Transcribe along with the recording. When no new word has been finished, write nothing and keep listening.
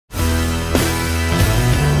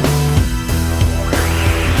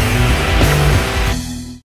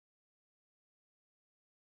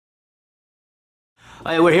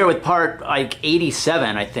We're here with part like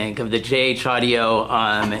 87, I think, of the JH Audio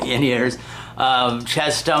in-ears.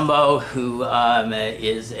 Chaz Stumbo, who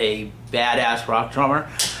is a badass rock drummer,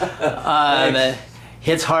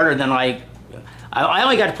 hits harder than like... I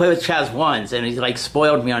only got to play with Chaz once, and he's like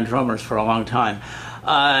spoiled me on drummers for a long time.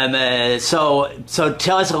 So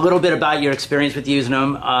tell us a little bit about your experience with using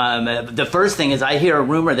them. The first thing is I hear a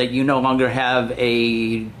rumor that you no longer have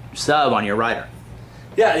a sub on your rider.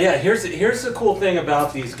 Yeah. Here's the cool thing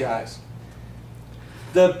about these guys.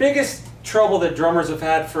 The biggest trouble that drummers have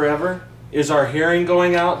had forever is our hearing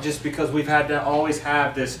going out, just because we've had to always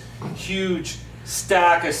have this huge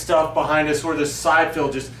stack of stuff behind us, or this side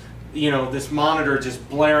fill just, you know, this monitor just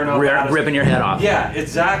blaring up at us. Ripping your head off. Yeah,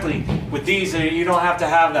 exactly. With these, you don't have to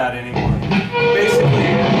have that anymore.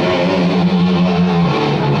 Basically...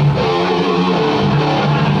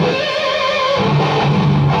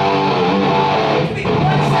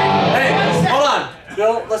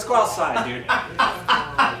 Bill, let's go outside, dude.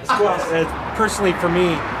 Let's go outside. Personally, for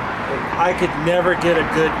me, I could never get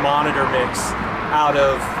a good monitor mix out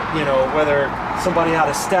of, you know, whether somebody had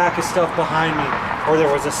a stack of stuff behind me or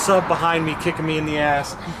there was a sub behind me kicking me in the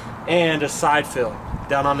ass and a side fill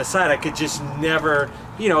down on the side. I could just never,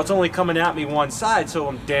 you know, it's only coming at me one side, so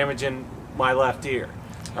I'm damaging my left ear.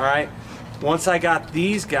 All right? Once I got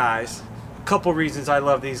these guys, a couple reasons I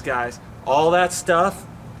love these guys, all that stuff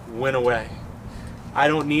went away. I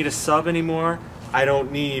don't need a sub anymore. I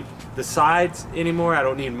don't need the sides anymore. I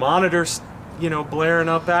don't need monitors, you know, blaring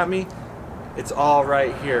up at me. It's all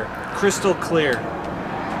right here, crystal clear.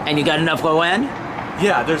 And you got enough low end?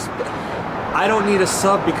 Yeah, I don't need a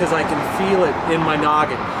sub because I can feel it in my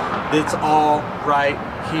noggin. It's all right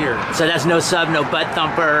here. So that's no sub, no butt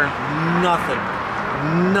thumper?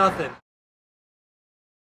 Nothing.